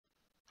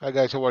Hi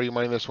guys, how are you?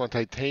 My name is One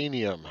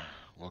Titanium.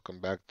 Welcome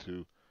back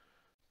to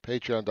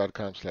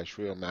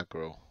patreon.com/real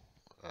macro.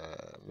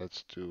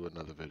 Let's do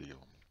another video.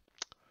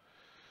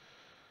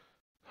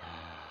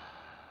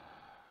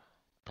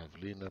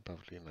 Pavlina.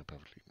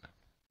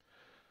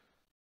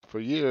 For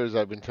years,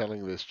 I've been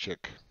telling this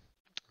chick,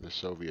 the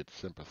Soviet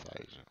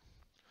sympathizer,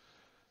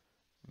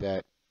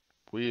 that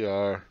we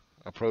are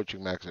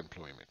approaching max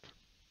employment,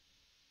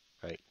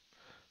 right?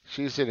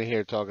 She's sitting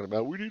here talking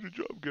about we need a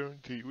job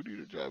guarantee, we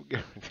need a job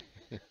guarantee.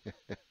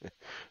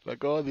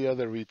 Like all the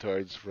other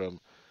retards from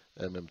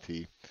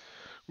MMT.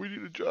 We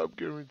need a job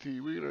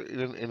guarantee. We're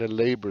in a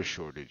labor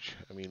shortage.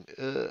 I mean,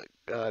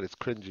 God, it's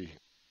cringy,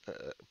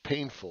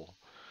 painful.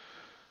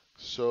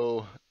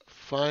 So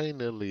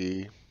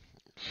finally,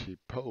 she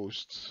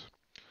posts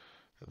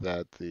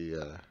that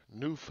the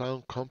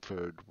newfound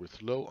comfort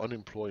with low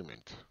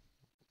unemployment,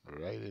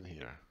 right in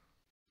here.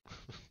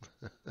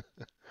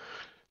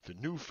 The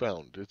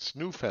newfound, it's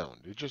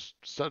newfound. It just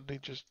suddenly,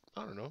 just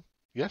I don't know,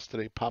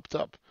 yesterday popped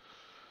up.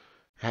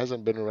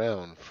 Hasn't been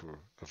around for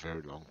a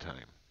very long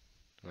time,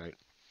 right?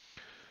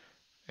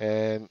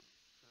 And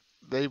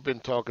they've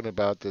been talking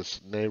about this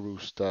NAIRU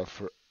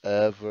stuff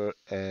forever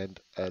and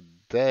a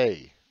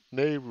day.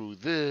 NAIRU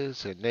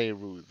this and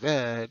NAIRU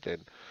that,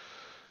 and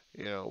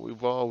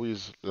we've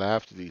always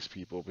laughed at these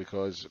people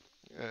because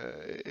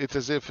it's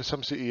as if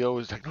some CEO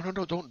is like,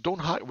 no, don't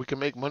hire. We can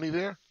make money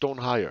there. Don't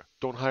hire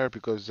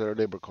because their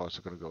labor costs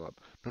are going to go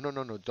up.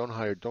 No, don't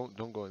hire. Don't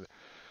go in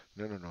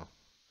there. No.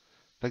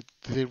 Like,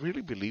 do they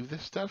really believe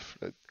this stuff?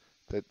 That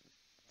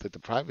that the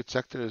private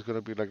sector is going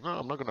to be like, no,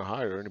 I'm not going to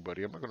hire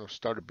anybody. I'm not going to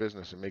start a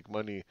business and make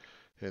money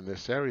in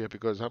this area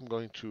because I'm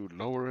going to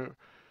lower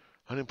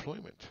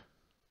unemployment.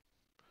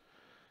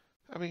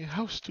 I mean,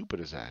 how stupid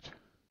is that?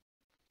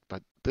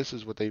 But this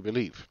is what they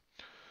believe.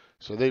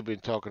 So they've been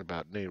talking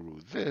about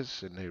NAIRU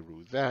this and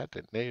NAIRU that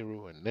and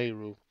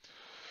NAIRU,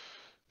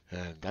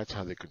 and that's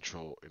how they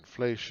control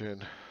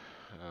inflation.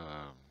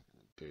 Um,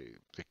 they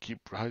keep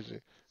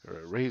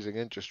raising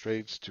interest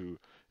rates to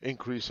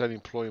increase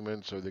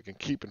unemployment so they can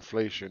keep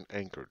inflation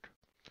anchored.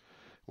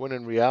 When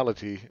in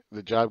reality,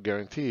 the job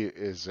guarantee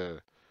is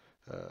a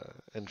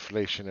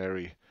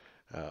inflationary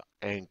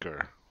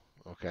anchor.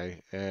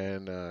 Okay,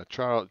 and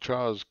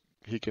Charles,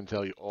 he can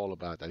tell you all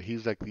about that.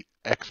 He's like the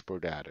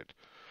expert at it.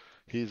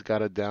 He's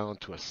got it down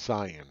to a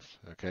science.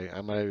 Okay,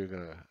 I'm not even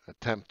gonna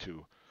attempt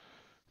to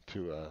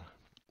uh,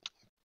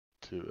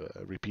 to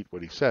repeat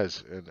what he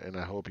says, and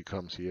I hope he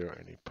comes here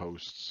and he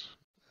posts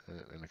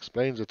and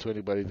explains it to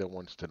anybody that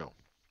wants to know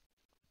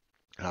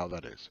how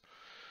that is.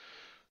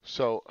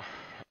 So,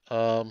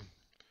 um,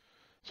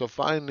 so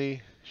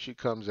finally, she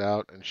comes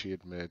out and she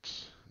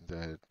admits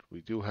that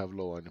we do have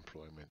low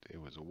unemployment. It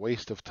was a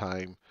waste of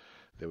time.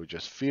 They were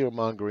just fear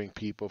mongering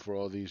people for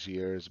all these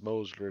years.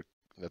 Mosler,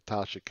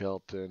 Natasha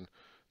Kelton,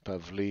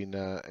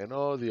 Pavlina, and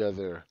all the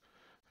other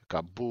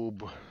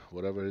Kaboob,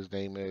 whatever his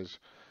name is.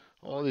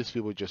 All these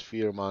people just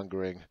fear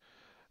mongering,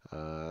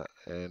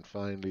 and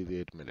finally they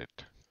admit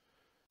it.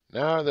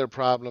 Now their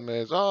problem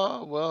is,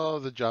 oh, well,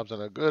 the jobs are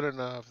not good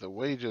enough, the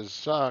wages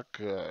suck,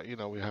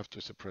 we have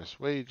to suppress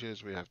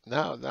wages.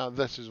 Now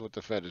this is what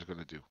the Fed is going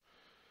to do.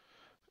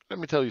 Let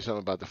me tell you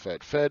something about the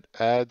Fed. Fed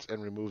adds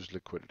and removes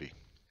liquidity.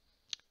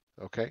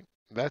 Okay?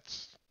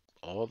 That's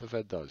all the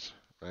Fed does,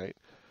 right?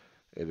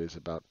 It is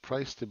about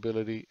price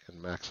stability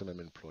and maximum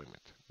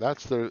employment.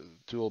 That's their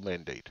dual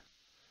mandate.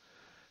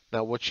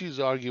 Now, what she's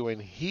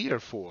arguing here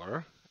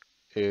for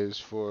is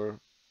for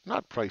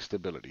not price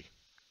stability.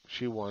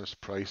 She wants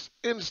price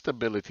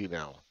instability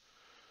now.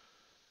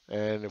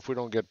 And if we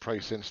don't get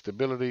price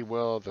instability,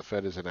 well, the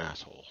Fed is an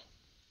asshole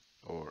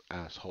or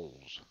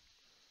assholes.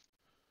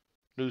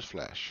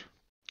 Newsflash.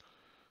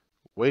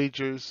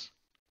 Wages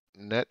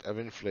net of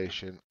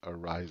inflation are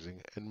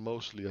rising and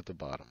mostly at the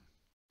bottom.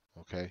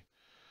 Okay?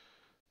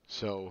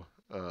 So,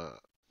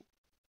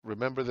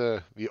 remember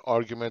the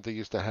argument they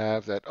used to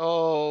have that,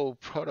 oh,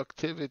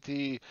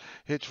 productivity,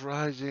 it's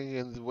rising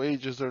and the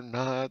wages are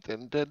not,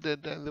 and then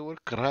they were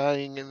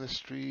crying in the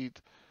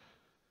street.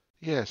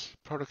 Yes,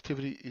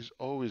 productivity is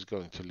always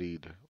going to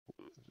lead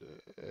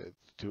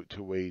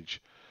to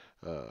wage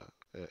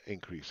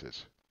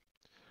increases.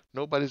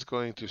 Nobody's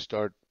going to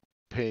start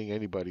paying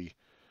anybody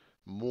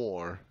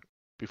more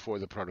before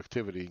the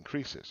productivity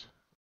increases,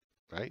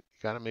 right? You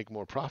got to make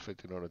more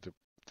profit in order to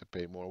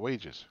pay more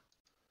wages.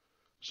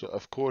 So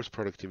of course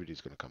productivity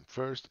is going to come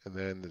first, and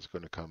then there's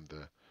going to come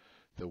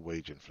the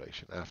wage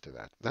inflation after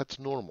that. That's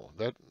normal.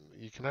 That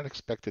you cannot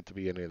expect it to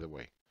be any other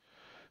way.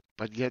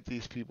 But yet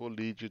these people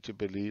lead you to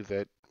believe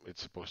that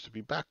it's supposed to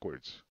be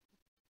backwards.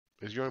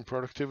 Is your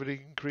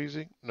productivity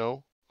increasing?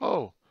 No.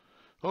 Oh,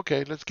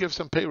 okay. Let's give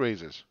some pay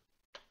raises.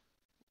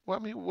 Well,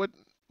 I mean,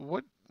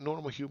 what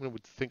normal human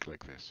would think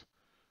like this?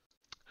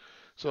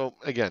 So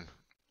again,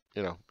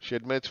 she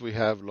admits we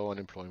have low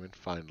unemployment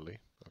finally.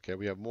 Okay,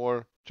 we have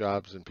more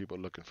jobs than people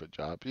looking for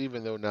jobs,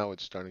 even though now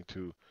it's starting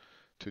to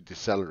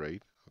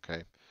decelerate.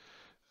 Okay,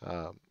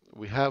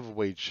 we have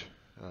wage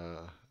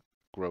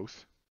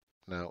growth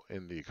now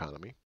in the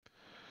economy.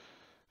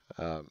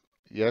 Um,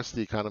 yes,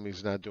 the economy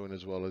is not doing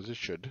as well as it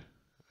should,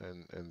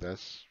 and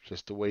that's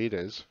just the way it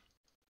is.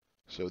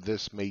 So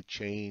this may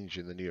change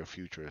in the near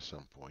future at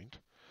some point.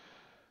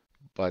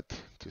 But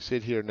to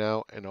sit here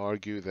now and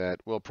argue that,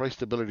 well, price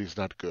stability is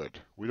not good.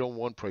 We don't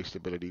want price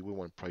stability. We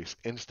want price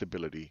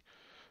instability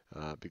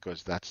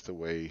because that's the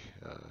way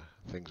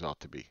things ought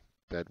to be,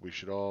 that we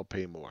should all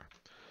pay more.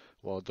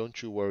 Well,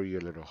 don't you worry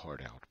your little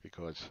heart out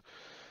because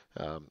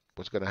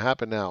what's going to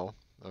happen now,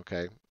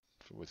 okay,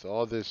 with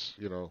all this,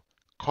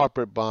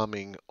 carpet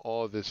bombing,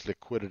 all this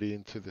liquidity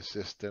into the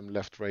system,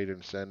 left, right,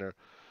 and center,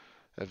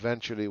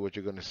 eventually what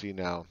you're going to see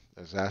now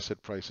as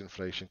asset price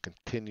inflation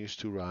continues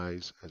to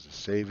rise, as the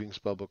savings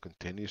bubble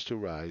continues to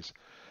rise,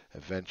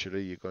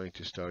 eventually you're going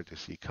to start to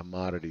see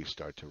commodities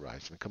start to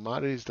rise. And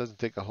commodities doesn't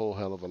take a whole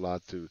hell of a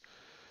lot to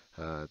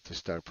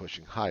start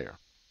pushing higher.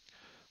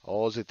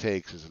 All it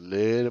takes is a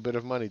little bit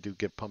of money to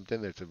get pumped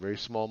in there. It's a very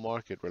small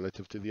market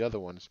relative to the other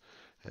ones.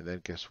 And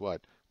then guess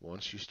what?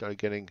 Once you start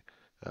getting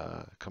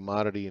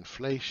commodity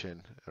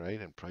inflation,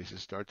 right, and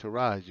prices start to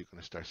rise, you're going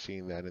to start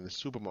seeing that in the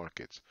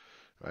supermarkets,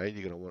 right?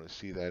 You're going to want to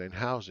see that in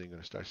housing. You're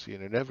going to start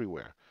seeing it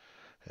everywhere.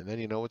 And then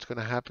you know what's going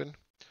to happen?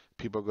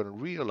 People are going to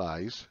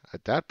realize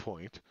at that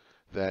point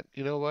that,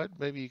 you know what,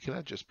 maybe you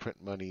cannot just print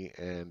money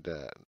and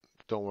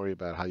don't worry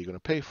about how you're going to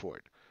pay for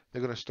it.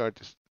 They're going to start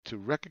to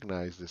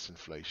recognize this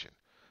inflation.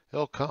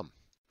 It'll come.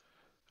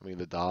 I mean,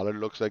 the dollar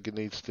looks like it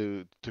needs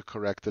to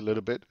correct a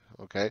little bit,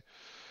 okay?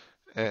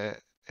 Uh,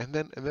 and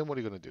then what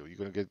are you going to do? You're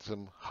going to get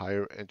some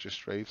higher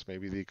interest rates.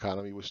 Maybe the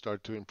economy will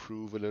start to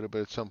improve a little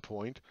bit at some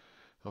point,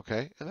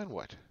 okay? And then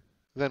what?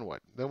 Then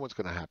what? Then what's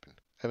going to happen?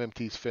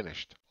 MMT's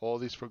finished. All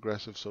these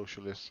progressive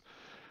socialists,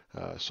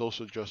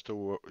 social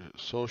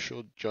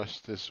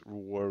justice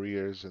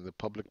warriors, and the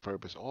public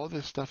purpose, all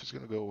this stuff is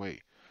going to go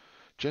away.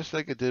 Just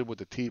like it did with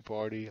the Tea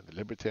Party and the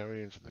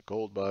Libertarians and the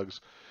Gold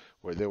Bugs,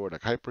 where they were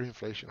like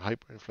hyperinflation,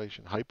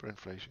 hyperinflation,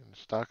 hyperinflation.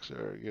 Stocks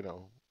are,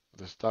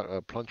 the stock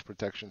plunge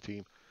protection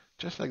team,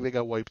 just like they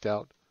got wiped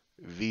out,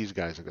 these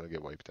guys are going to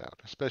get wiped out,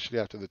 especially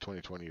after the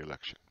 2020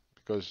 election.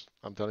 Because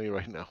I'm telling you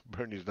right now,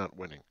 Bernie's not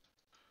winning.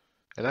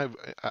 And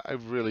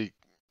I've really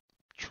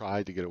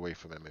tried to get away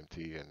from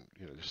MMT and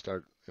just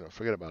start,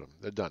 forget about them.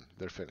 They're done.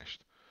 They're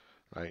finished,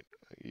 right?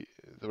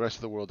 The rest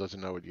of the world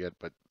doesn't know it yet,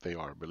 but they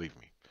are, believe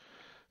me.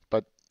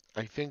 But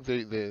I think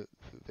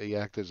they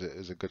act as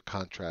a good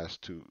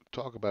contrast to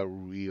talk about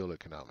real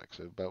economics,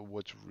 about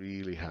what's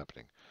really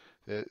happening.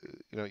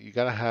 You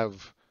got to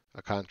have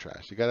a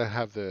contrast. You got to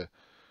have the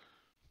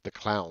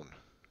clown.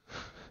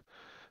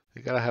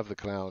 You got to have the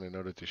clown in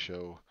order to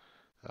show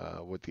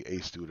what the A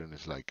student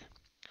is like.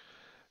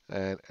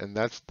 And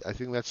I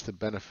think that's the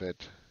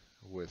benefit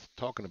with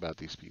talking about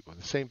these people.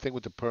 And the same thing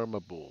with the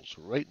perma bulls.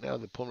 Right now,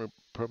 the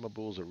perma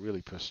bulls are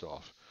really pissed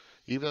off.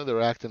 Even though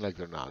they're acting like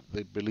they're not,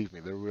 believe me,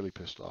 they're really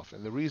pissed off.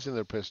 And the reason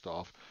they're pissed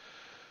off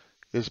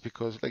is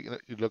because, like,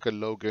 you look at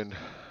Logan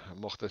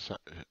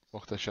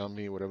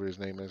Mohtashami, whatever his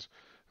name is,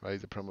 right?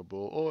 The perma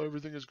bull. Oh,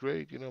 everything is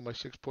great. My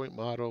 6-point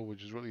model,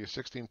 which is really a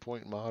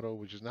 16-point model,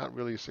 which is not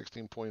really a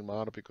 16-point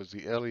model because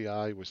the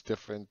LEI was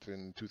different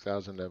in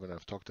 2011.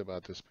 I've talked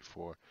about this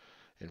before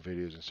in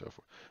videos and so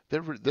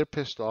forth. They're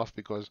pissed off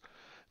because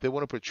they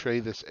want to portray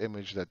this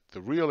image that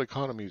the real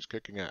economy is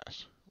kicking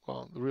ass.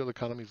 Well, the real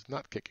economy is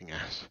not kicking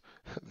ass.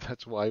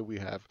 That's why we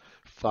have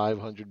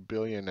 500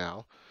 billion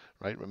now,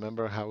 right?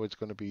 Remember how it's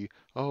going to be,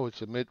 oh,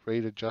 it's a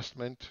mid-rate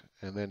adjustment,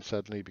 and then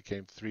suddenly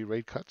became 3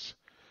 rate cuts,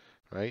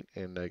 right?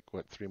 In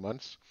 3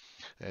 months?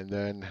 And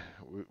then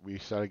we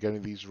started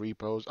getting these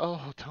repos.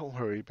 Oh, don't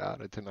worry about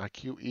it. And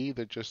QE,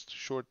 they're just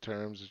short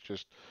terms. It's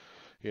just,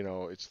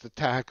 it's the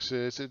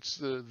taxes, it's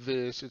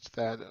this, it's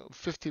that.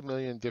 50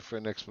 million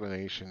different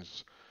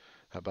explanations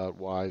about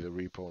why the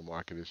repo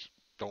market is,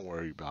 don't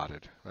worry about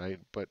it, right?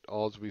 But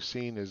all we've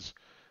seen is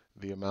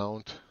the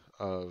amount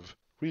of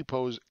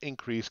repos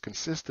increase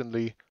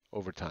consistently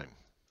over time.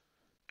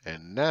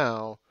 And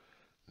now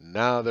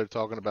they're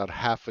talking about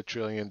 $500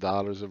 billion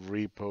of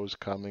repos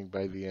coming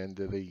by the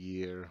end of the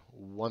year.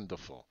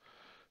 Wonderful.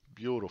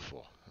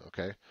 Beautiful.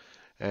 Okay.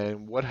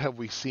 And what have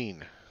we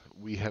seen?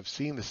 We have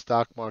seen the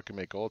stock market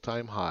make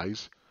all-time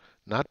highs,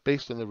 not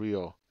based on the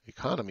real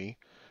economy,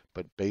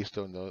 but based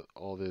on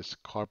all this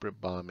carpet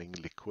bombing,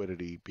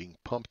 liquidity being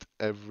pumped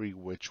every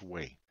which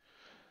way.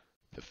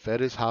 The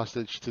Fed is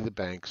hostage to the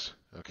banks,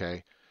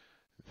 okay?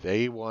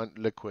 They want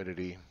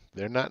liquidity.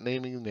 They're not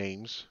naming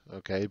names,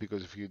 okay?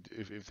 Because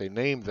if they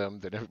name them,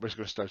 then everybody's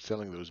going to start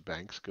selling those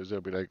banks because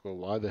they'll be like, well,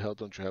 why the hell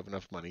don't you have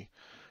enough money?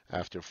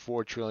 After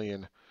 $4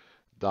 trillion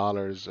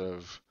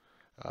of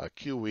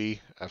QE,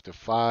 after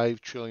 $5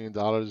 trillion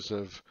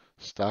of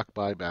stock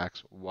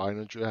buybacks, why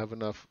don't you have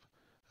enough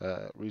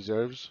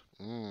reserves?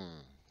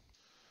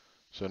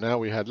 So now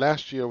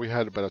last year we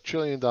had about $1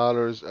 trillion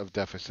of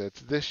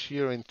deficits. This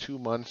year in 2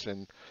 months,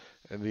 and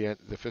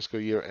the fiscal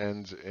year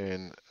ends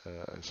in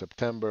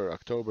September.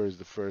 October is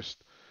the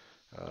first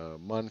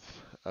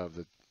month of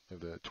the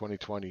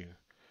 2020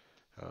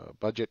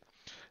 budget.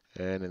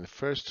 And in the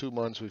first 2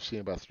 months, we've seen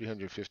about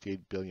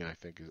 358 billion, I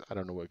think. I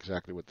don't know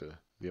exactly what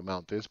the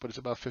amount is, but it's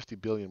about 50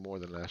 billion more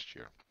than last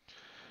year,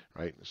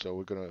 right? So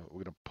we're gonna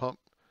pump,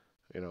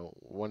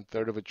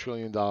 one-third of $1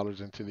 trillion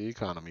into the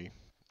economy.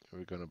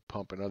 We're gonna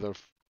pump another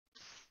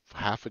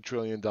half $1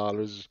 trillion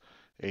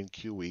in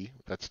QE.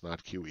 That's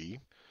not QE,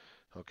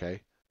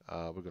 okay?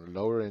 We're gonna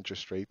lower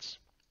interest rates,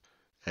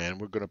 and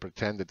we're gonna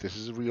pretend that this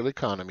is a real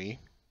economy,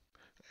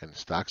 and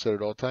stocks are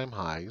at all-time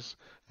highs,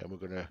 and we're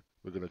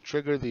gonna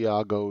trigger the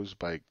algos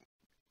by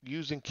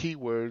using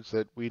keywords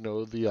that we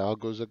know the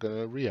algos are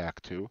gonna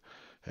react to,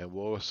 and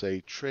we'll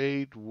say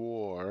trade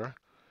war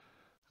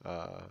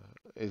uh,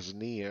 is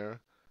near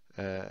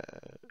uh,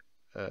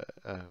 uh,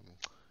 um,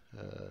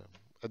 uh,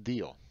 a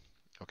deal.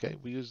 Okay,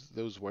 we use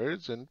those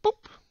words and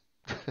boop,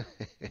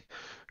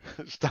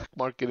 stock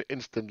market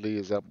instantly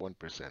is up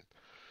 1%.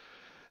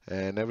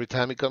 And every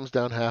time it comes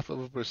down half of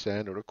a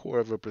percent or a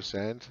quarter of a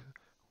percent,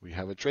 we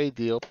have a trade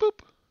deal.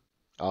 Boop,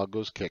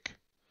 algos kick,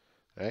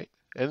 right?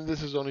 And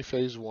this is only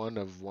phase one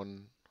of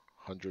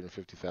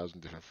 150,000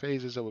 different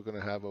phases that we're going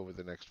to have over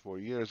the next 4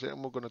 years.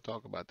 And we're going to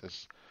talk about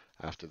this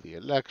after the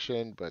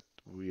election, but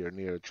we are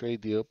near a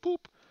trade deal.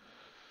 Boop,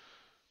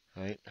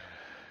 right?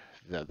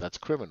 That's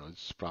criminal.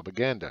 It's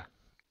propaganda.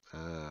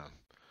 Uh,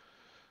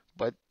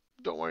 but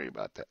don't worry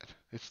about that.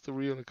 It's the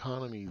real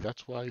economy.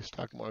 That's why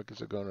stock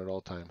markets are going at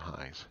all-time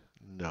highs.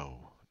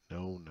 No,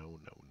 no, no, no,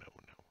 no,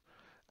 no.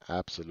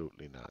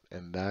 Absolutely not.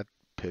 And that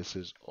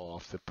pisses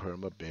off the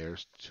perma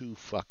bears to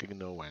fucking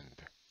no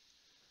end.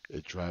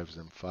 It drives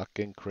them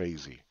fucking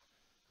crazy.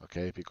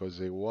 Okay? Because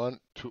they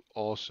want to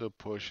also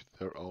push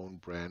their own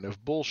brand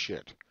of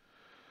bullshit.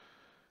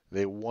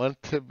 They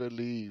want to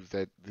believe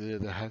that they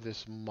have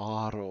this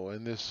model,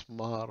 and this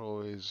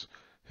model is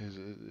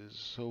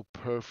so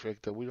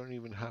perfect that we don't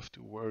even have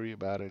to worry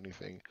about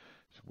anything.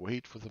 Just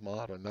wait for the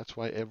model, and that's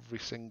why every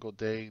single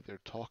day they're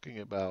talking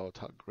about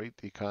how great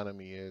the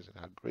economy is and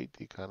how great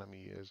the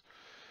economy is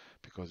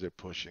because they're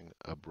pushing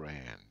a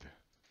brand.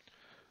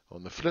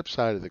 On the flip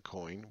side of the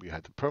coin, we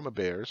had the perma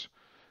bears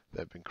that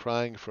have been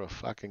crying for a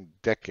fucking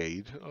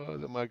decade. Oh,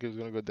 the market is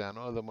going to go down.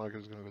 Oh, the market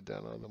is going to go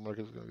down. Oh, the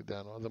market is going to go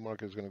down. Oh, the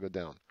market is going to go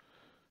down.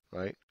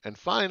 Right? And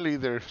finally,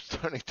 they're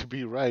starting to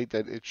be right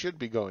that it should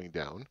be going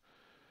down.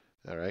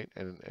 All right.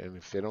 And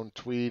if they don't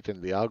tweet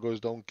and the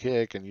algos don't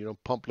kick and you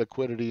don't pump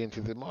liquidity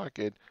into the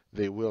market,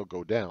 they will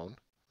go down.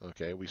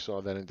 Okay. We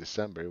saw that in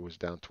December. It was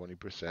down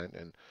 20%.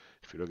 And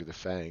if you look at the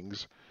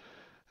FANGs,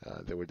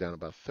 they were down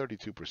about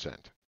 32%.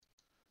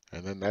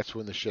 And then that's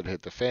when the shit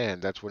hit the fan.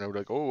 That's when they were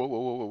like, oh, whoa, whoa,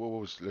 whoa, whoa,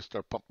 whoa, let's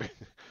start pumping,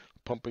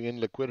 pumping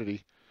in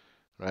liquidity,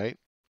 right?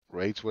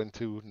 Rates went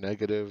to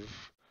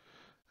negative,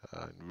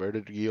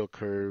 inverted yield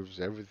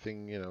curves,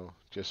 everything,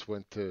 just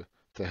went to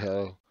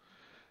hell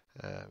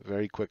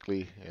very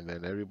quickly. And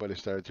then everybody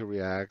started to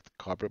react,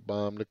 carpet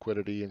bomb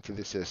liquidity into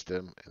the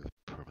system, and the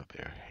perma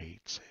bear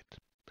hates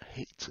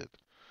it.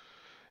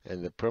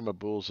 And the perma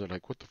bulls are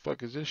like, what the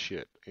fuck is this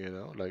shit?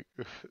 Like,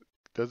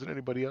 doesn't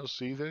anybody else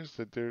see this?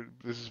 That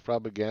this is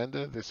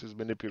propaganda, this is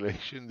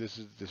manipulation, this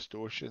is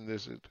distortion,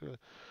 this is.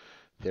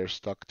 They're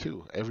stuck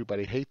too.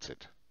 Everybody hates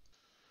it.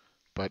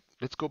 But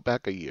let's go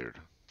back a year.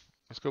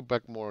 Let's go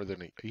back more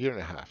than a year and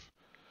a half.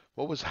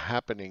 What was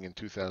happening in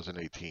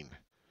 2018?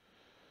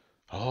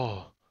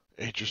 Oh,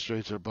 interest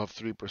rates are above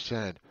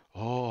 3%.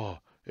 Oh,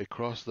 it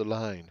crossed the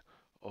line.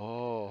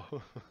 Oh,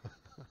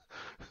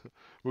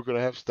 we're going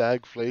to have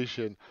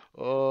stagflation.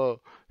 Oh,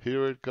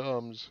 here it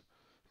comes.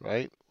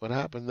 Right? What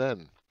happened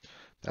then?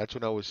 That's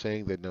when I was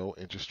saying that no,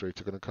 interest rates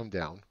are going to come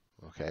down.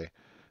 Okay.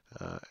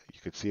 You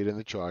could see it in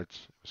the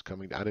charts. It was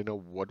coming. I didn't know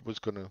what was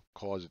going to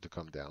cause it to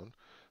come down,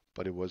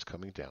 but it was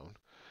coming down.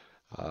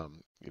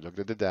 You looked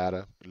at the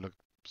data. It looked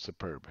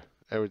superb.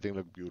 Everything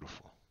looked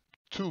beautiful.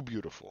 Too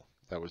beautiful.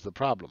 That was the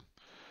problem.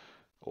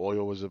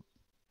 Oil was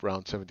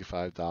around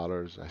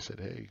 $75. I said,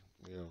 hey,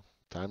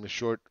 time to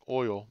short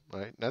oil,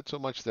 right? Not so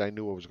much that I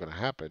knew what was going to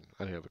happen.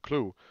 I didn't have a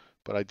clue,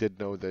 but I did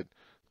know that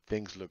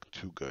things looked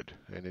too good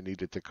and it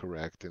needed to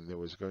correct, and there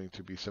was going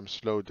to be some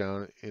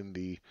slowdown in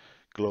the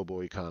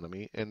global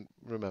economy. And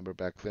remember,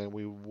 back then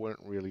we weren't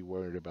really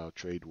worried about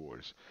trade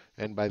wars.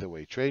 And by the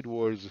way, trade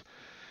wars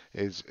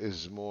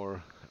is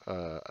more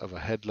of a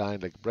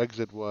headline like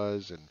Brexit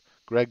was, and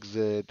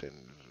Grexit,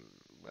 and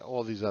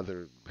all these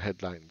other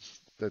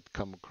headlines that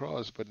come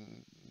across, but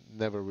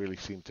never really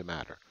seem to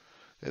matter.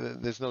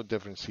 And there's no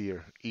difference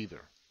here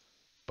either.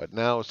 But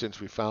now, since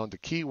we found the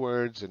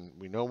keywords and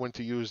we know when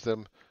to use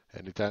them,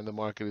 anytime the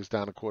market is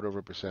down a quarter of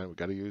a percent, we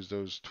got to use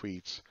those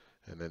tweets,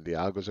 and then the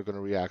algos are going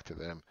to react to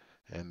them,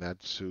 and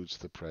that suits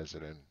the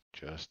president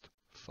just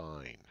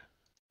fine.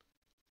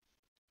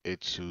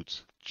 It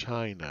suits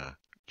China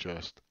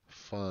just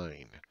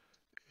fine.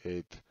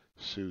 It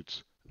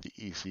suits the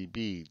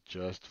ECB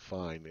just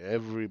fine.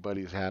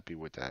 Everybody's happy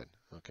with that.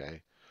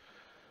 Okay.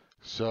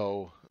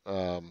 So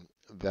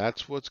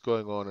that's what's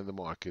going on in the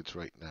markets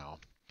right now.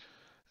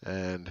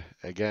 And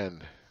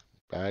again,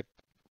 back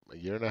a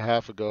year and a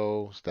half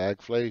ago,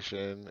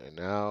 stagflation, and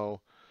now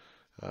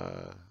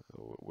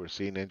we're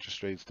seeing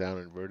interest rates down,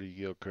 inverted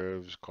yield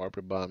curves,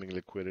 carpet bombing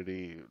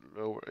liquidity.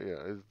 Lower,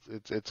 yeah,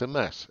 it's a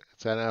mess.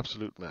 It's an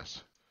absolute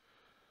mess.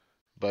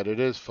 But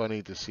it is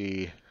funny to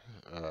see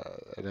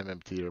an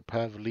MMT or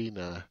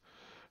Pavlina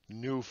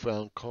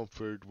newfound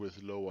comfort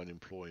with low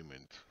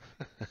unemployment.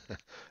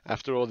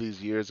 After all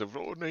these years of,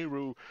 oh,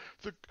 NAIRU,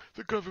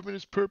 the government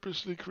is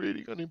purposely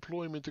creating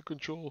unemployment to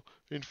control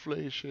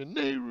inflation.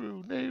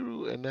 NAIRU,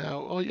 NAIRU. And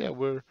now, oh, yeah,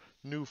 we're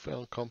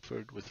newfound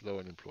comfort with low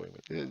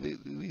unemployment.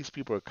 These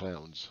people are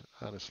clowns,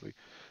 honestly.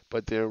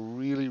 But they're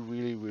really,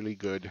 really, really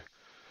good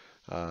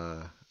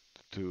uh,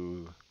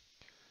 to,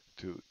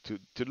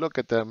 to look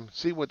at them,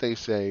 see what they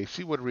say,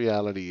 see what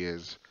reality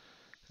is,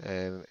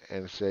 and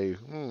say,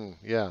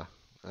 yeah,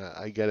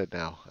 I get it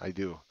now. I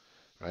do.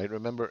 Right?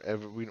 Remember,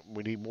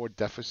 we need more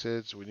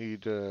deficits. We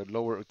need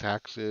lower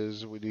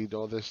taxes. We need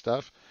all this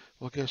stuff.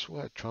 Well, guess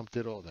what? Trump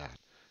did all that.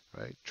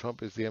 Right?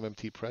 Trump is the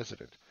MMT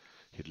president.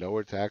 He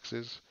lowered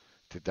taxes.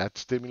 Did that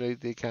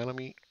stimulate the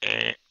economy?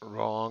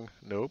 Wrong.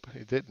 Nope,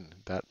 it didn't.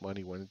 That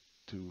money went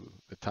to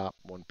the top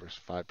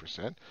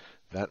 5%.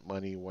 That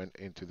money went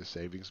into the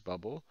savings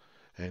bubble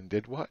and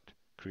did what?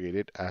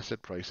 Created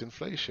asset price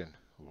inflation.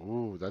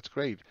 Ooh, that's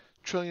great. $1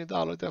 trillion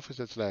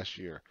deficits last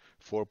year.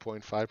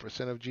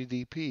 4.5% of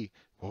GDP.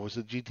 What was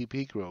the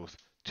GDP growth?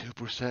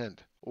 2%.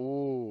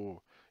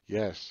 Oh,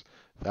 yes,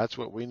 that's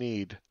what we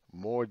need.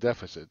 More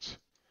deficits.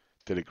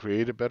 Did it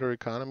create a better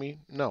economy?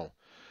 No.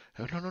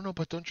 Oh, no, no, no,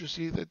 but don't you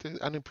see that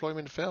the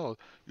unemployment fell?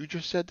 You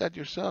just said that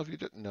yourself.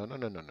 No, no,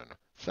 no, no, no, no.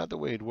 It's not the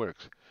way it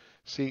works.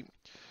 See,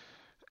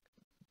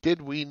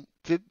 did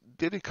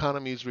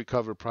economies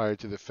recover prior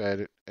to the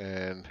Fed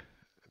and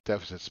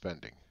deficit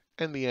spending?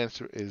 And the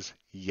answer is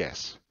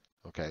yes.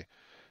 Okay.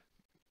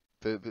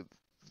 The,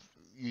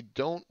 you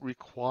don't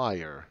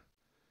require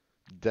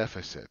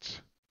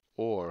deficits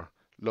or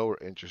lower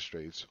interest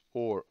rates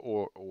or.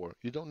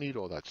 You don't need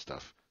all that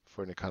stuff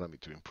for an economy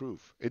to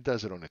improve. It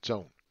does it on its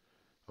own.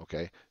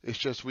 Okay? It's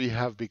just we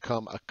have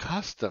become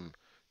accustomed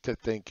to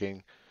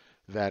thinking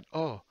that,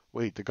 oh,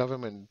 wait, the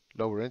government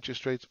lower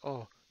interest rates.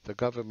 Oh, the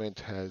government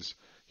has,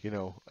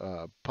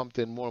 pumped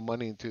in more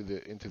money into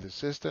the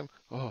system.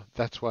 Oh,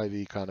 that's why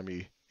the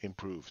economy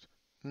improved.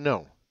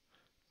 No,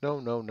 no,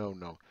 no, no,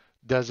 no.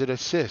 Does it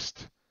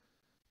assist?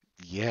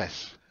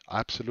 Yes,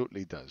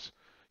 absolutely does.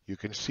 You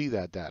can see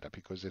that data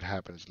because it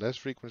happens less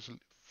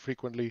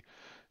frequently.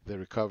 The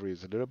recovery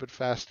is a little bit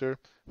faster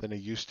than it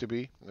used to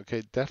be.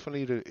 Okay,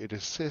 definitely it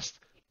assists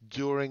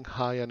during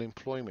high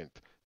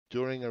unemployment.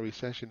 During a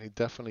recession, it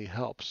definitely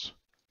helps.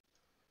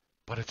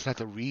 But it's not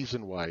the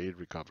reason why it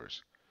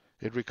recovers.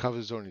 It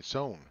recovers on its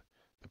own.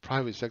 The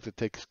private sector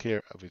takes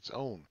care of its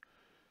own,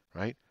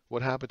 right?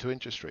 What happened to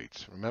interest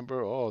rates?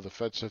 Remember, oh, the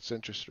Fed sets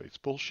interest rates.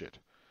 Bullshit.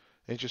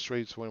 Interest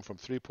rates went from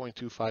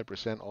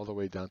 3.25% all the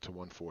way down to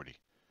 140.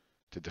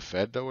 Did the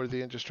Fed lower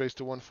the interest rates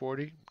to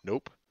 140?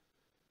 Nope.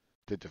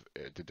 Did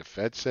the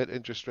Fed set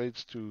interest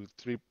rates to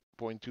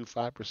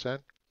 3.25%?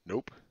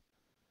 Nope.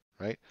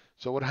 Right?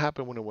 So what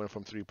happened when it went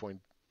from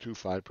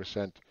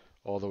 3.25%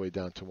 all the way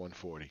down to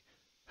 140?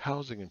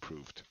 Housing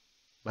improved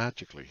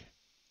magically.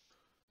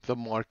 The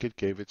market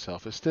gave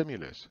itself a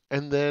stimulus,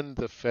 and then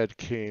the Fed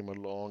came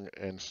along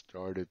and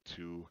started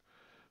to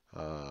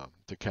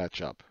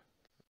catch up.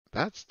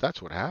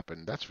 That's what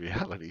happened. That's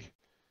reality,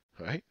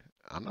 right?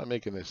 I'm not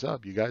making this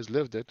up. You guys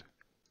lived it.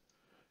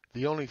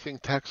 The only thing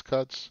tax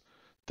cuts,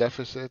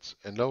 deficits,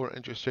 and lower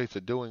interest rates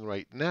are doing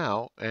right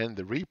now, and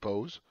the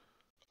repos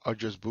are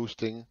just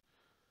boosting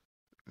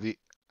the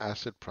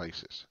asset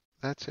prices.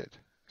 That's it.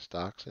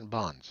 Stocks and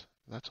bonds.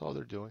 That's all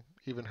they're doing.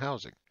 Even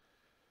housing,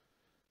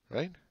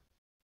 right?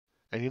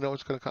 And you know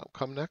what's going to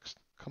come next?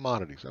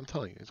 Commodities. I'm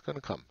telling you, it's going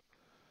to come.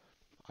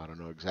 I don't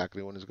know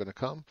exactly when it's going to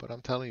come, but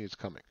I'm telling you it's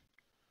coming.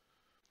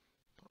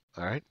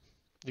 All right?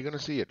 You're going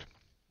to see it.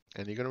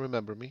 And you're going to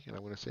remember me. And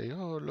I'm going to say,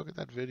 oh, look at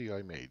that video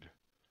I made.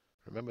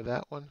 Remember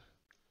that one?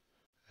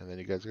 And then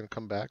you guys are going to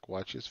come back,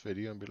 watch this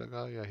video, and be like,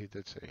 oh, yeah, he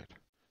did say it.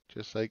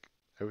 Just like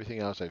everything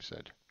else I've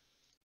said.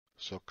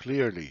 So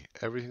clearly,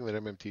 everything that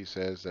MMT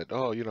says that,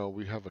 oh,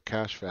 we have a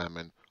cash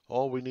famine.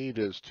 All we need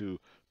is to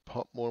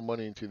pump more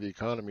money into the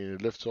economy and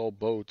it lifts all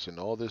boats and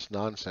all this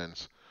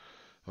nonsense.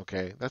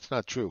 Okay, that's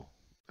not true.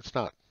 It's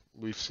not.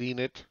 We've seen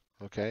it.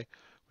 Okay,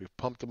 we've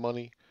pumped the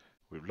money.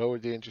 We've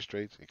lowered the interest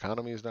rates. The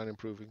economy is not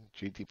improving.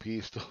 GDP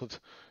is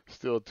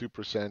still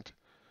 2%.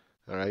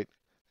 All right,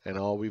 and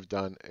all we've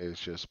done is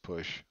just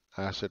push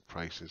asset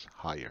prices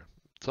higher.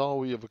 It's all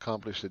we have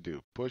accomplished to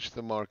do. Push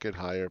the market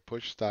higher.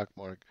 Push stock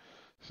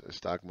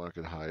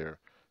market higher,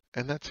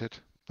 and that's it.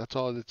 That's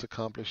all it's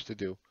accomplished to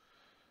do.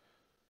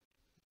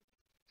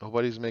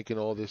 Nobody's making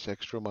all this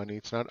extra money.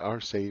 It's not our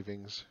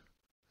savings,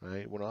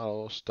 right? We're not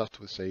all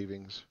stuffed with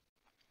savings.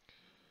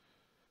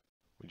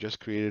 We just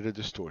created a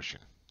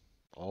distortion.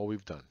 All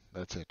we've done.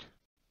 That's it.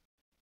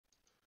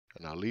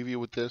 And I'll leave you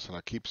with this, and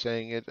I'll keep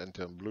saying it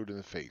until I'm blue in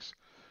the face.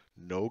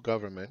 No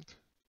government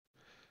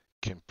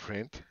can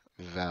print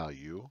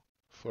value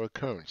for a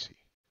currency.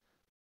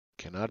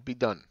 Cannot be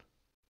done.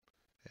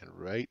 And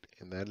right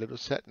in that little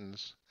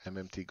sentence,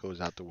 MMT goes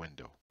out the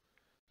window.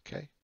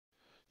 Okay?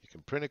 You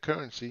can print a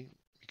currency.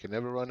 You can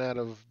never run out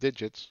of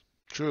digits.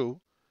 True.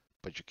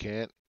 But you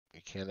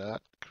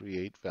cannot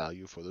create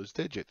value for those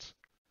digits.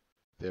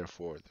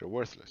 therefore they're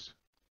worthless.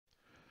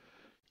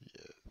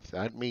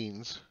 That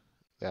means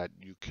that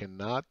you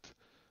cannot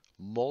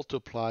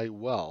multiply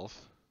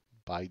wealth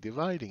by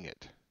dividing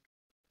it.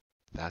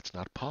 That's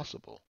not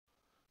possible.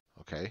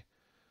 Okay?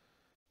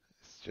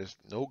 It's just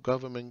no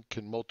government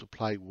can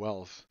multiply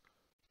wealth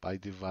by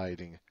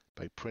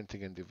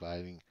printing and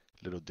dividing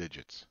little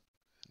digits.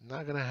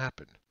 Not going to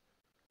happen.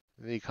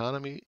 The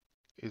economy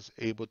is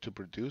able to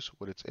produce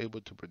what it's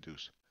able to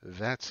produce.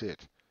 That's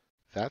it.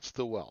 That's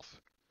the wealth.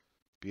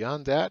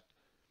 Beyond that,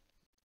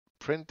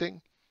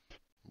 printing,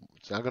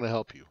 it's not going to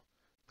help you.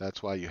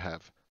 That's why you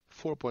have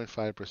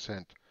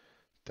 4.5%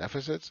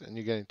 deficits and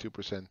you're getting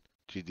 2%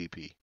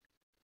 GDP.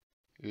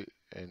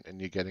 And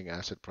you're getting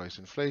asset price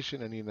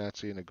inflation and you're not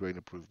seeing a great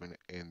improvement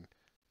in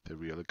the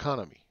real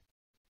economy.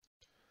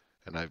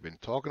 And I've been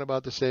talking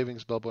about the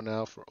savings bubble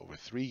now for over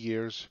 3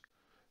 years.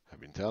 I've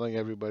been telling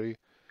everybody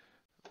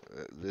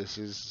this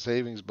is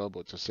savings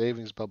bubble. It's a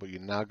savings bubble. You're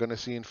not going to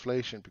see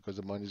inflation because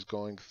the money's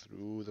going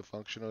through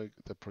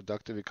the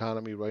productive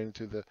economy right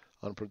into the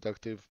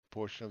unproductive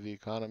portion of the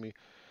economy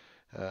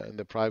in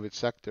the private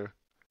sector.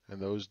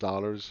 And those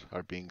dollars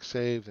are being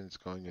saved and it's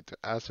going into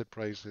asset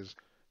prices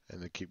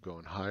and they keep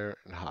going higher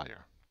and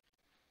higher.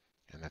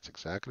 And that's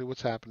exactly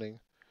what's happening.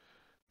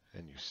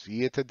 And you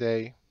see it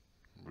today,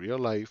 in real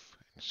life.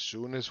 As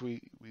soon as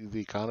the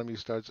economy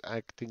starts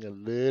acting a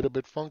little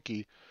bit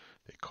funky,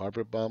 they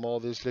carpet bomb all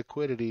this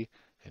liquidity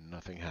and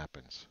nothing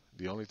happens.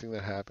 The only thing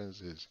that happens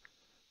is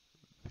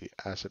the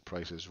asset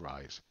prices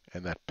rise.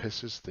 And that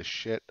pisses the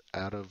shit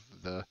out of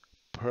the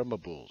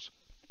permabulls.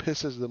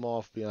 Pisses them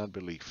off beyond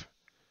belief.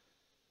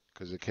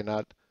 Because they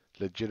cannot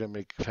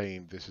legitimately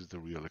claim this is the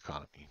real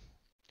economy.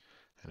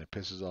 And it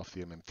pisses off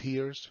the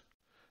MMTers.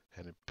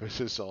 And it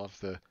pisses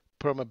off the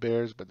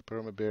perma-bears. But the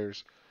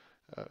perma-bears,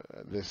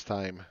 this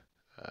time,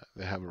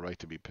 they have a right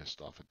to be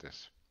pissed off at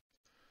this.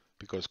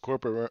 Because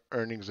corporate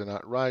earnings are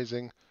not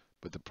rising,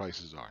 but the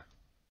prices are.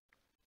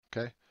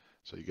 Okay?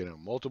 So you get a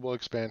multiple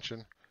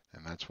expansion,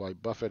 and that's why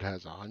Buffett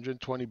has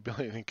 120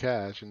 billion in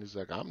cash, and he's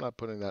like, I'm not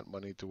putting that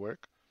money to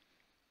work.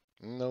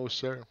 No,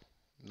 sir.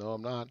 No,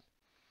 I'm not.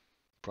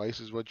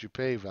 Price is what you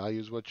pay, value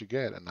is what you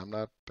get, and I'm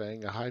not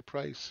paying a high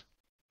price.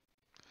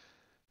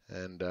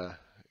 And,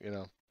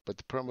 but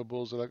the perma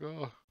bulls are like,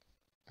 oh,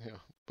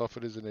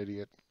 Buffett is an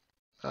idiot.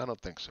 I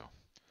don't think so.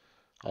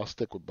 I'll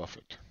stick with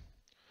Buffett.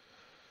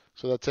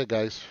 So that's it,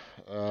 guys.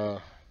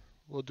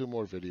 We'll do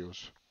more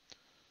videos.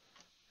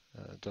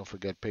 Don't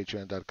forget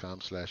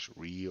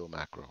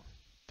patreon.com/realmacro.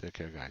 Take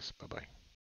care, guys. Bye-bye.